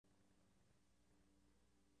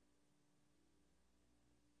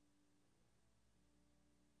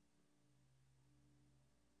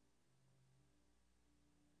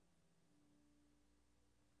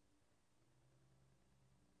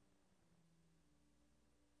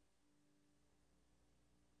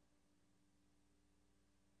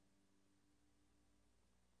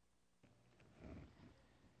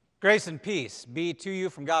Grace and peace be to you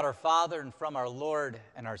from God our Father and from our Lord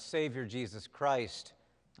and our Savior Jesus Christ.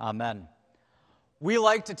 Amen. We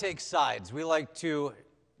like to take sides. We like to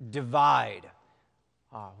divide.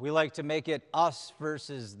 We like to make it us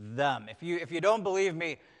versus them. If you don't believe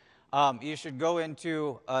me, you should go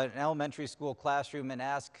into an elementary school classroom and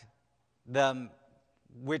ask them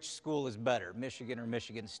which school is better, Michigan or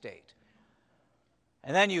Michigan State.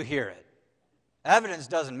 And then you hear it. Evidence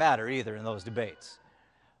doesn't matter either in those debates.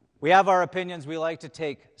 We have our opinions. We like to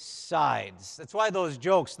take sides. That's why those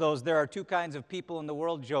jokes, there are two kinds of people in the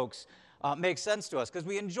world jokes, make sense to us because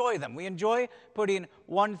we enjoy them. We enjoy putting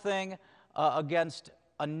one thing against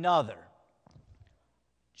another.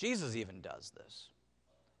 Jesus even does this.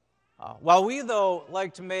 While we, though,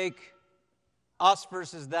 like to make us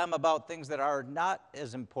versus them about things that are not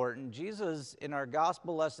as important, Jesus, in our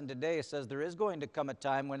gospel lesson today, says there is going to come a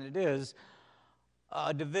time when it is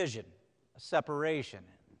a division, a separation.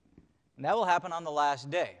 And that will happen on the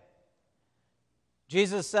last day.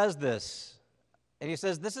 Jesus says this, and he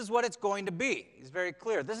says this is what it's going to be. He's very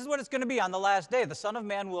clear. This is what it's going to be on the last day. The Son of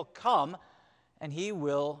Man will come, and he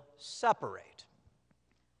will separate.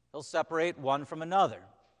 He'll separate one from another,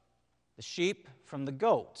 the sheep from the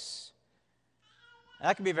goats. And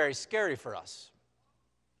that can be very scary for us,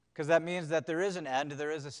 because that means that there is an end,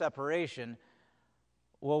 there is a separation.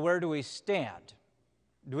 Well, where do we stand?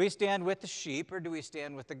 Do we stand with the sheep or do we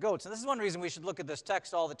stand with the goats? And this is one reason we should look at this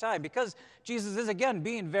text all the time, because Jesus is, again,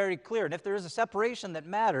 being very clear. And if there is a separation that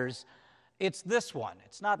matters, it's this one.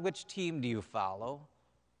 It's not which team do you follow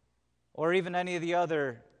or even any of the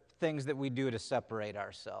other things that we do to separate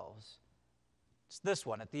ourselves. It's this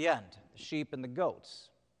one at the end, the sheep and the goats.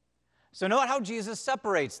 So note how Jesus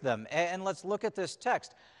separates them, and let's look at this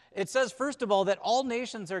text. It says, first of all, that all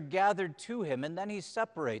nations are gathered to him, and then he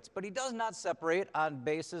separates. But he does not separate on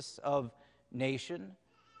basis of nation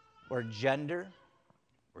or gender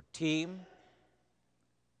or team.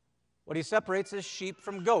 What he separates is sheep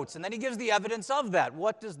from goats, and then he gives the evidence of that.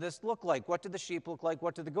 What does this look like? What do the sheep look like?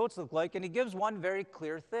 What do the goats look like? And he gives one very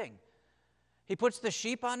clear thing. He puts the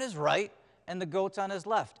sheep on his right and the goats on his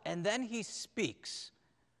left, and then he speaks.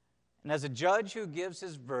 And as a judge who gives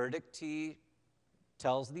his verdict, he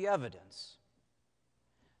tells the evidence.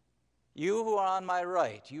 You who are on my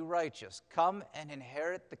right, you righteous, come and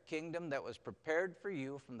inherit the kingdom that was prepared for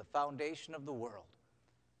you from the foundation of the world.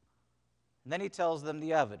 And then he tells them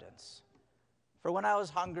the evidence. For when I was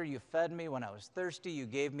hungry, you fed me. When I was thirsty, you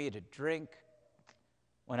gave me to drink.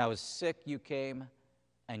 When I was sick, you came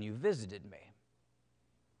and you visited me.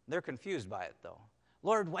 They're confused by it, though.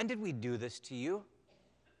 Lord, when did we do this to you?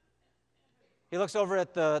 He looks over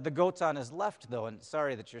at the goats on his left, though, and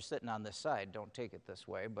sorry that you're sitting on this side. Don't take it this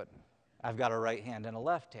way, but I've got a right hand and a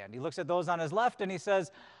left hand. He looks at those on his left, and he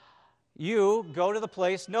says, you go to the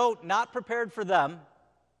place, no, not prepared for them.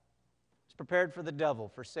 It's prepared for the devil,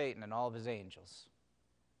 for Satan and all of his angels.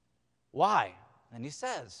 Why? And he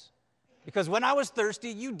says, because when I was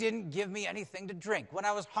thirsty, you didn't give me anything to drink. When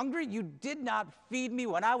I was hungry, you did not feed me.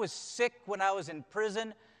 When I was sick, when I was in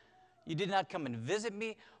prison, you did not come and visit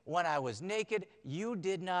me. When I was naked, you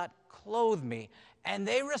did not clothe me. And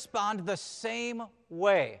they respond the same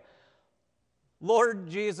way. Lord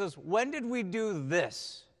Jesus, when did we do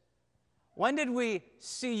this? When did we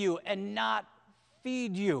see you and not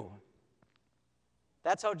feed you?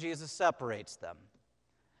 That's how Jesus separates them.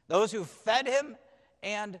 Those who fed him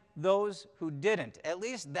and those who didn't. At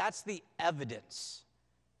least that's the evidence.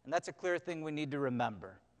 And that's a clear thing we need to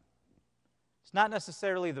remember. It's not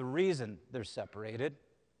necessarily the reason they're separated,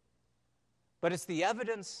 but it's the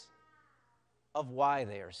evidence of why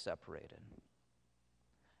they are separated.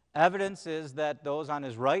 Evidence is that those on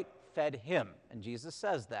his right fed him, and Jesus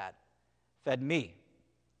says that. Fed me,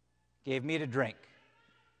 gave me to drink,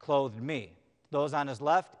 clothed me. Those on his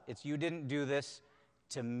left, it's you didn't do this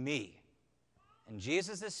to me. And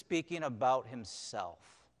Jesus is speaking about himself.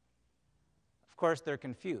 Of course, they're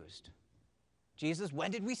confused. Jesus, when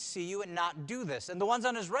did we see you and not do this? And the ones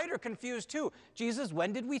on his right are confused too. Jesus,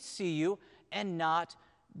 when did we see you and not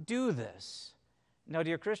do this? Now,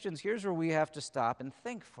 dear Christians, here's where we have to stop and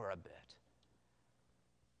think for a bit.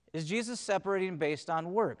 Is Jesus separating based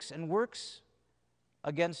on works? And works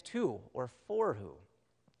against who or for who?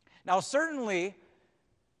 Now, certainly,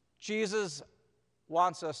 Jesus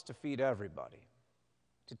wants us to feed everybody,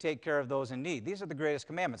 to take care of those in need. These are the greatest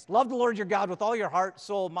commandments. Love the Lord your God with all your heart,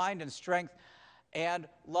 soul, mind, and strength, and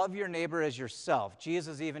love your neighbor as yourself.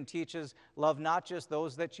 Jesus even teaches, love not just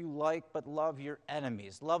those that you like, but love your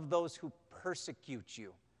enemies. Love those who persecute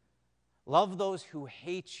you. Love those who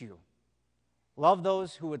hate you. Love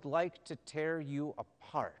those who would like to tear you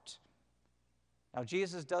apart. Now,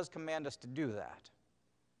 Jesus does command us to do that.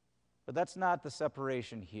 But that's not the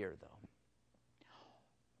separation here, though.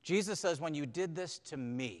 Jesus says, when you did this to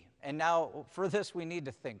me, and now for this we need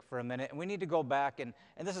to think for a minute, and we need to go back, and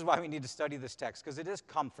this is why we need to study this text, because it is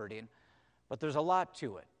comforting, but there's a lot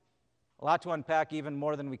to it. A lot to unpack, even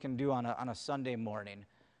more than we can do on a Sunday morning.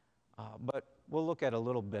 But we'll look at a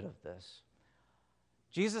little bit of this.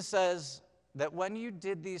 Jesus says that when you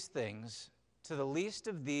did these things to the least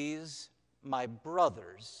of these, my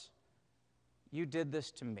brothers, you did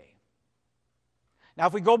this to me. Now,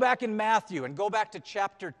 if we go back in Matthew and go back to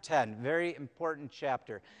chapter 10, very important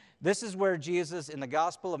chapter, this is where Jesus, in the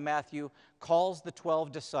Gospel of Matthew, calls the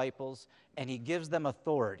 12 disciples, and he gives them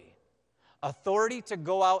authority. Authority to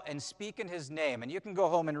go out and speak in his name. And you can go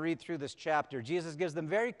home and read through this chapter. Jesus gives them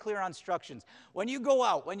very clear instructions. When you go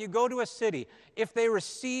out, when you go to a city, if they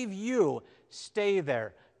receive you, stay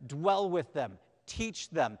there, dwell with them, teach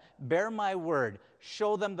them, bear my word,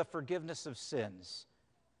 show them the forgiveness of sins.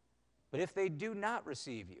 But if they do not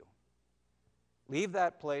receive you, leave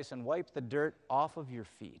that place and wipe the dirt off of your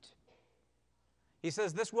feet. He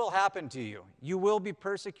says this will happen to you. You will be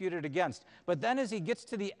persecuted against. But then as he gets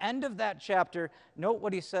to the end of that chapter, note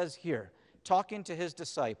what he says here, talking to his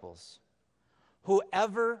disciples.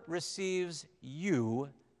 Whoever receives you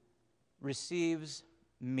receives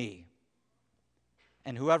me.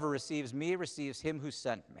 And whoever receives me receives him who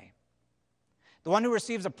sent me. The one who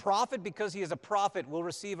receives a prophet because he is a prophet will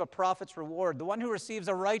receive a prophet's reward. The one who receives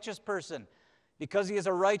a righteous person because he is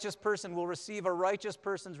a righteous person will receive a righteous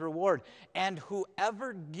person's reward. And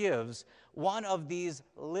whoever gives one of these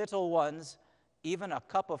little ones even a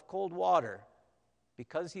cup of cold water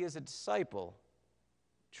because he is a disciple,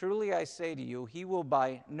 truly I say to you, he will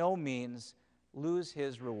by no means lose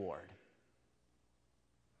his reward.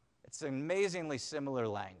 It's amazingly similar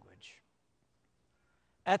language.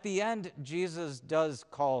 At the end, Jesus does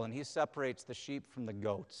call, and he separates the sheep from the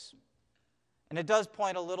goats. And it does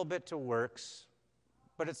point a little bit to works,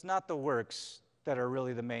 but it's not the works that are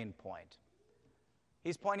really the main point.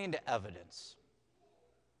 He's pointing to evidence.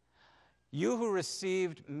 You who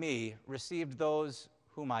received me received those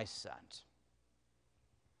whom I sent.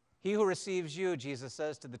 He who receives you, Jesus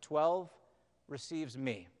says to the 12, receives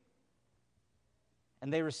me.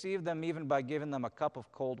 And they received them even by giving them a cup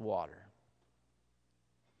of cold water.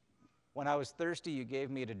 When I was thirsty, you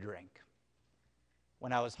gave me to drink.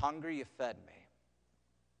 When I was hungry, you fed me.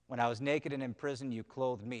 When I was naked and in prison, you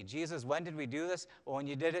clothed me. Jesus, when did we do this? Well, when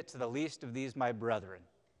you did it to the least of these, my brethren,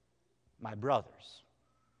 my brothers.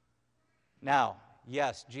 Now,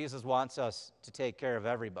 yes, Jesus wants us to take care of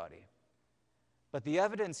everybody. But the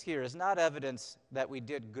evidence here is not evidence that we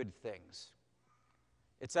did good things.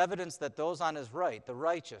 It's evidence that those on his right, the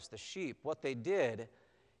righteous, the sheep, what they did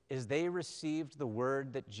is they received the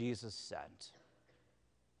word that Jesus sent.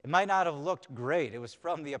 It might not have looked great. It was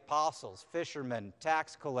from the apostles, fishermen,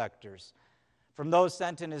 tax collectors, from those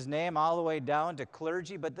sent in his name all the way down to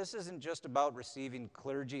clergy. But this isn't just about receiving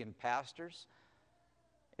clergy and pastors.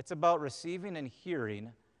 It's about receiving and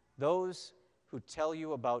hearing those who tell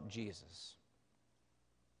you about Jesus.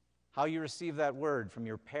 How you receive that word from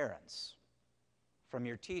your parents, from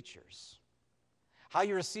your teachers. How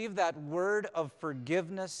you receive that word of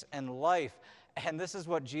forgiveness and life. And this is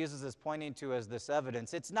what Jesus is pointing to as this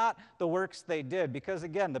evidence. It's not the works they did, because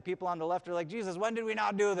again, the people on the left are like, Jesus, when did we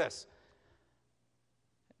not do this?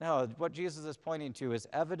 No, what Jesus is pointing to is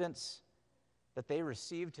evidence that they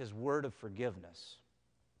received his word of forgiveness.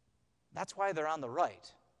 That's why they're on the right.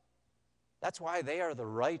 That's why they are the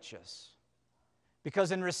righteous.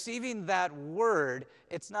 Because in receiving that word,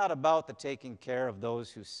 it's not about the taking care of those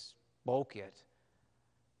who spoke it,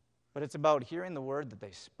 but it's about hearing the word that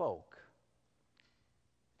they spoke.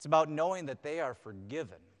 It's about knowing that they are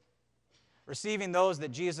forgiven. Receiving those that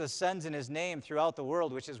Jesus sends in his name throughout the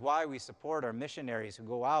world, which is why we support our missionaries who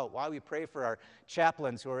go out, why we pray for our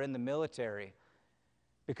chaplains who are in the military.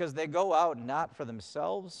 Because they go out not for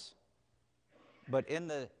themselves, but in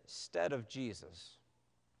the stead of Jesus.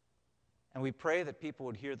 And we pray that people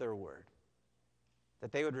would hear their word,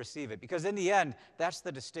 that they would receive it. Because in the end, that's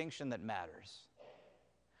the distinction that matters.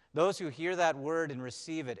 Those who hear that word and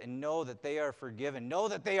receive it and know that they are forgiven, know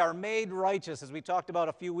that they are made righteous, as we talked about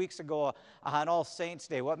a few weeks ago on All Saints'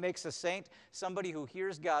 Day. What makes a saint? Somebody who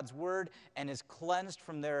hears God's word and is cleansed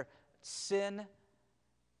from their sin,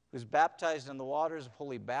 who's baptized in the waters of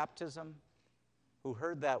holy baptism, who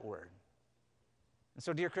heard that word. And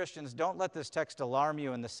so, dear Christians, don't let this text alarm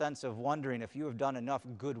you in the sense of wondering if you have done enough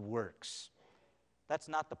good works. That's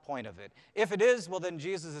not the point of it. If it is, well, then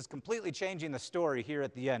Jesus is completely changing the story here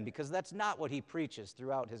at the end, because that's not what he preaches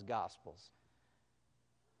throughout his Gospels.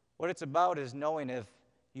 What it's about is knowing if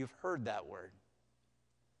you've heard that word.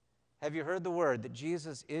 Have you heard the word that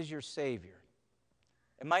Jesus is your Savior?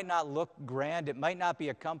 It might not look grand, it might not be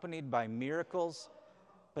accompanied by miracles,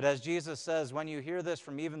 but as Jesus says, when you hear this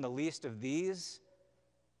from even the least of these,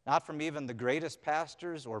 not from even the greatest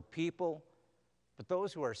pastors or people, but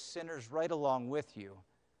those who are sinners right along with you,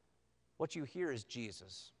 what you hear is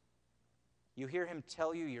Jesus. You hear him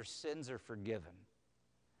tell you your sins are forgiven.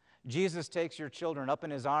 Jesus takes your children up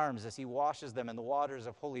in his arms as he washes them in the waters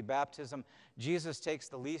of holy baptism. Jesus takes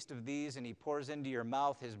the least of these and he pours into your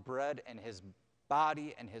mouth his bread and his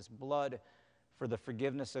body and his blood for the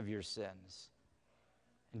forgiveness of your sins.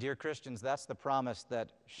 And dear Christians, that's the promise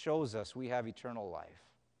that shows us we have eternal life.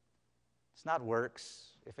 It's not works.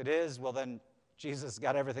 If it is, well then Jesus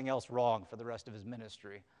got everything else wrong for the rest of his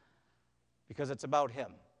ministry, because it's about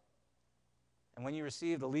him. And when you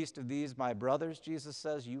receive the least of these, my brothers, Jesus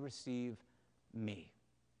says, you receive me.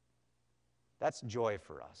 That's joy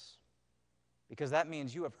for us, because that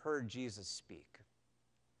means you have heard Jesus speak.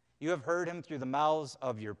 You have heard him through the mouths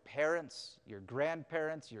of your parents, your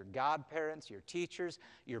grandparents, your godparents, your teachers,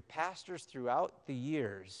 your pastors throughout the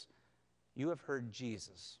years. You have heard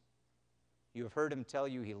Jesus. You have heard him tell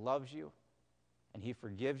you he loves you, and he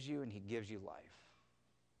forgives you, and he gives you life.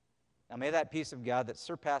 Now may that peace of God that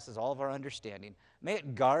surpasses all of our understanding, may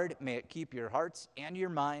it guard, may it keep your hearts and your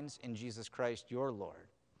minds in Jesus Christ, your Lord.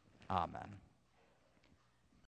 Amen.